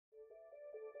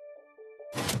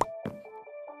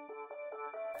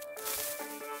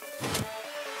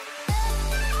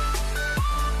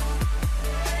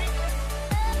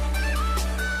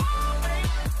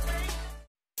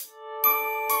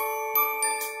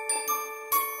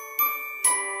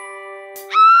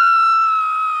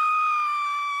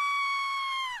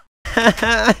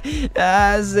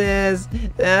Sis.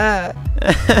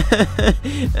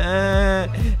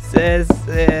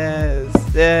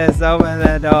 Sis, open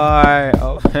the door.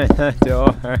 Open the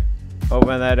door.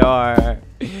 Open the door.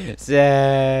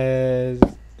 Sis.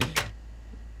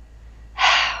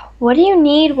 What do you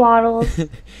need, Waddles?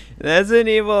 There's an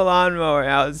evil lawnmower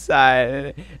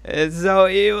outside. It's so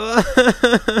evil.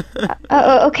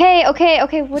 Okay.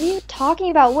 What are you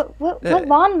talking about? What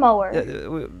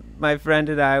lawnmower? My friend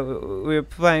and I, we were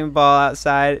playing ball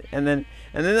outside, and then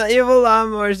the evil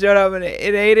lawnmower showed up and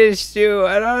it ate his shoe.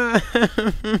 I don't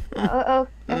know.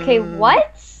 Okay,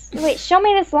 what? Wait, show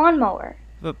me this lawnmower.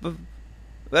 But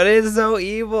it's so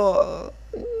evil.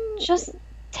 Just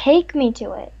take me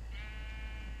to it.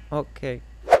 Okay.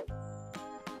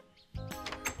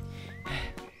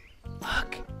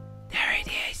 Look, there it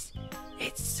is.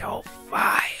 It's so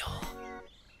vile.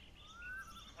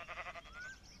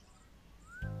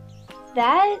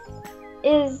 That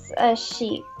is a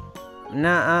sheep.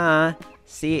 Nuh-uh.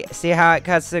 See how it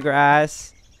cuts the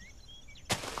grass?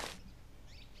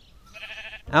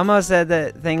 I almost said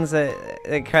that things that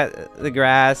cut the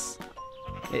grass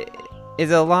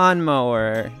is a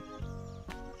lawnmower.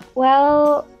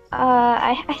 Well,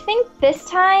 I think this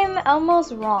time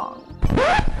Elmo's wrong.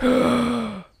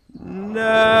 No!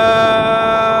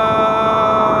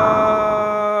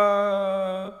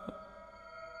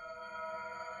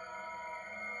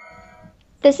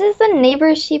 This is the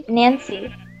neighbor's sheep,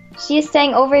 Nancy. She is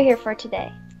staying over here for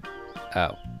today.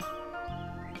 Oh.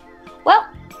 Well,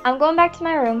 I'm going back to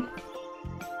my room.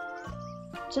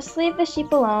 Just leave the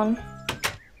sheep alone.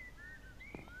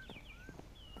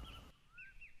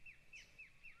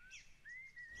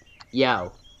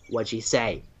 Yo, what'd she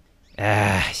say?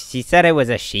 She said it was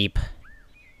a sheep.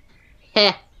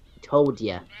 Heh, told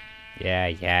ya.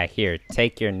 Yeah, here,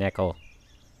 take your nickel.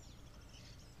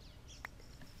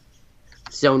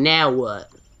 So now what?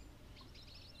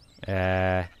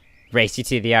 Race you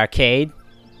to the arcade?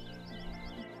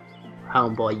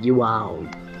 Homeboy, you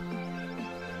on.